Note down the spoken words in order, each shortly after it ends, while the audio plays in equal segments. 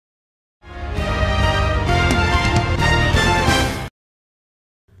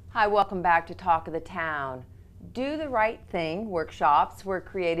Hi, welcome back to Talk of the Town. Do the Right Thing workshops were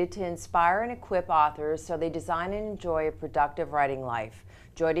created to inspire and equip authors so they design and enjoy a productive writing life.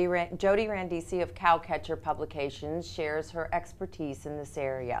 Jodie Randisi of Cowcatcher Publications shares her expertise in this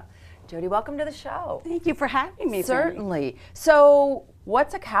area. Jodie, welcome to the show. Thank you for having me. Certainly. So,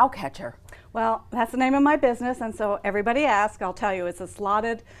 what's a cowcatcher? Well, that's the name of my business, and so everybody asks, I'll tell you, it's a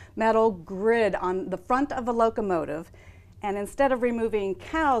slotted metal grid on the front of a locomotive, and instead of removing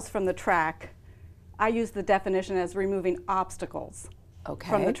cows from the track, I use the definition as removing obstacles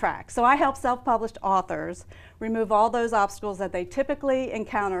from the track. So I help self-published authors remove all those obstacles that they typically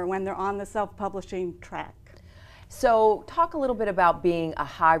encounter when they're on the self-publishing track. So talk a little bit about being a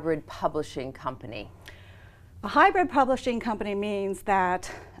hybrid publishing company. A hybrid publishing company means that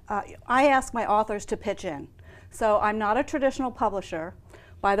I ask my authors to pitch in. So I'm not a traditional publisher.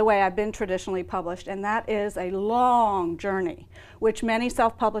 By the way, I've been traditionally published, and that is a long journey, which many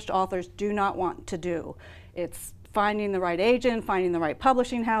self-published authors do not want to do. It's finding the right agent, finding the right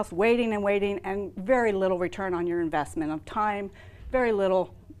publishing house, waiting and waiting, and very little return on your investment of time, very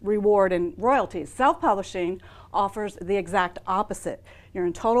little reward and royalties. Self-publishing offers the exact opposite. You're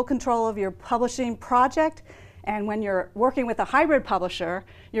in total control of your publishing project, and when you're working with a hybrid publisher,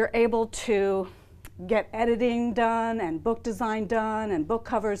 you're able to get editing done and book design done and book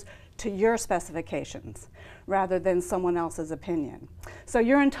covers to your specifications rather than someone else's opinion. So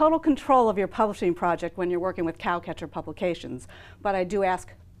you're in total control of your publishing project when you're working with Cowcatcher Publications, but I do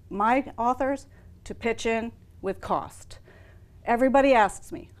ask my authors to pitch in with cost. Everybody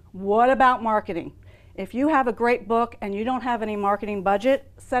asks me, what about marketing? If you have a great book and you don't have any marketing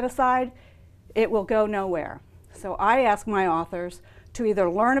budget set aside, it will go nowhere. So I ask my authors to either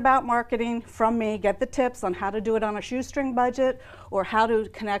learn about marketing from me, get the tips on how to do it on a shoestring budget, or how to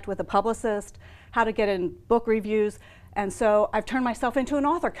connect with a publicist, how to get in book reviews. And so I've turned myself into an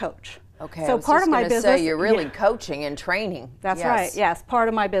author coach. Okay, so part of my business, say you're really coaching and training. That's right, yes, part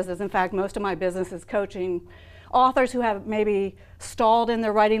of my business. In fact, most of my business is coaching authors who have maybe stalled in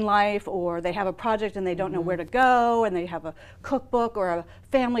their writing life, or they have a project and they don't know where to go, and they have a cookbook or a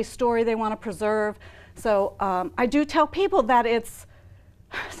family story they want to preserve. So I do tell people that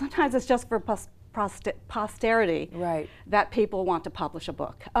sometimes it's just for posterity that people want to publish a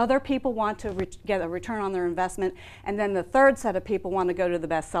book. Other people want to get a return on their investment, and then the third set of people want to go to the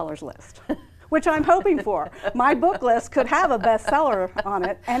bestsellers list, which I'm hoping for. My book list could have a bestseller on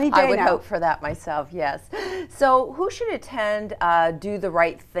it any day now. I would hope for that myself, yes. So who should attend Do the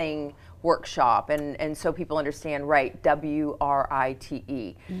Right Thing workshop, and so people understand, right,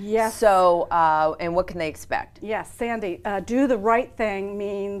 W-R-I-T-E. Yes. So, and what can they expect? Yes, Sandy, Do the Right Thing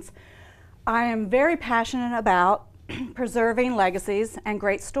means I am very passionate about preserving legacies and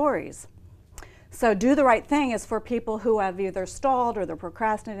great stories. So Do the Right Thing is for people who have either stalled or they're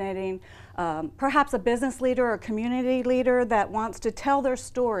procrastinating, perhaps a business leader or community leader that wants to tell their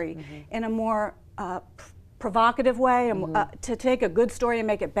story in a more provocative way, to take a good story and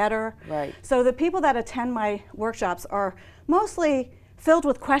make it better. Right. So the people that attend my workshops are mostly filled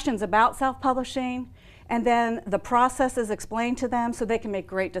with questions about self-publishing, and then the process is explained to them so they can make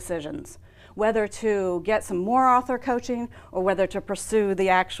great decisions, whether to get some more author coaching or whether to pursue the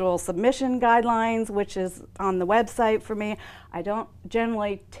actual submission guidelines, which is on the website for me. I don't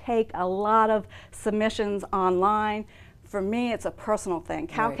generally take a lot of submissions online. For me, it's a personal thing.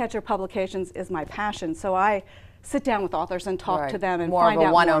 Cowcatcher Publications is my passion, so I sit down with authors and talk to them and find out more. More of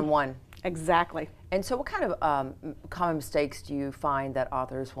a one-on-one. Exactly. And so what kind of common mistakes do you find that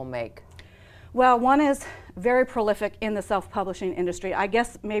authors will make? Well, one is very prolific in the self-publishing industry. I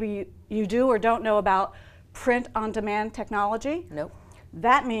guess maybe you do or don't know about print-on-demand technology. Nope.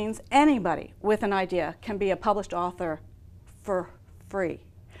 That means anybody with an idea can be a published author for free.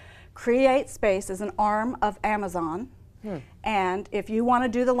 CreateSpace is an arm of Amazon. And if you want to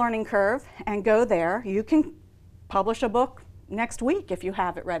do the learning curve and go there, you can publish a book next week if you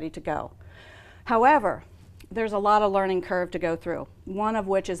have it ready to go. However, there's a lot of learning curve to go through, one of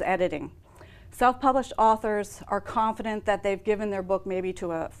which is editing. Self-published authors are confident that they've given their book maybe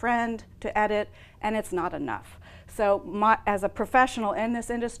to a friend to edit, and it's not enough. So as a professional in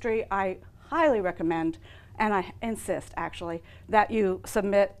this industry, I highly recommend, and I insist actually, that you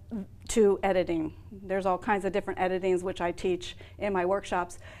submit to editing. There's all kinds of different editings which I teach in my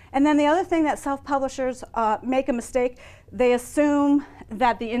workshops. And then the other thing that self-publishers make a mistake, they assume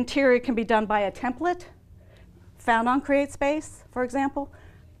that the interior can be done by a template found on CreateSpace, for example.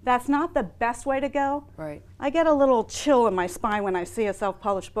 That's not the best way to go. Right. I get a little chill in my spine when I see a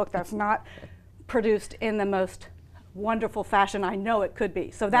self-published book that's not produced in the most wonderful fashion I know it could be.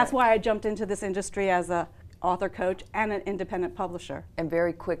 So that's why I jumped into this industry as a author coach, and an independent publisher. And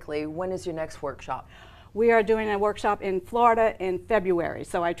very quickly, when is your next workshop? We are doing a workshop in Florida in February.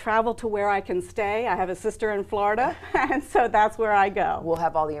 So I travel to where I can stay. I have a sister in Florida, and so that's where I go. We'll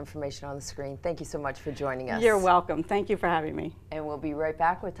have all the information on the screen. Thank you so much for joining us. You're welcome. Thank you for having me. And we'll be right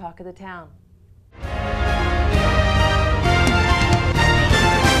back with Talk of the Town.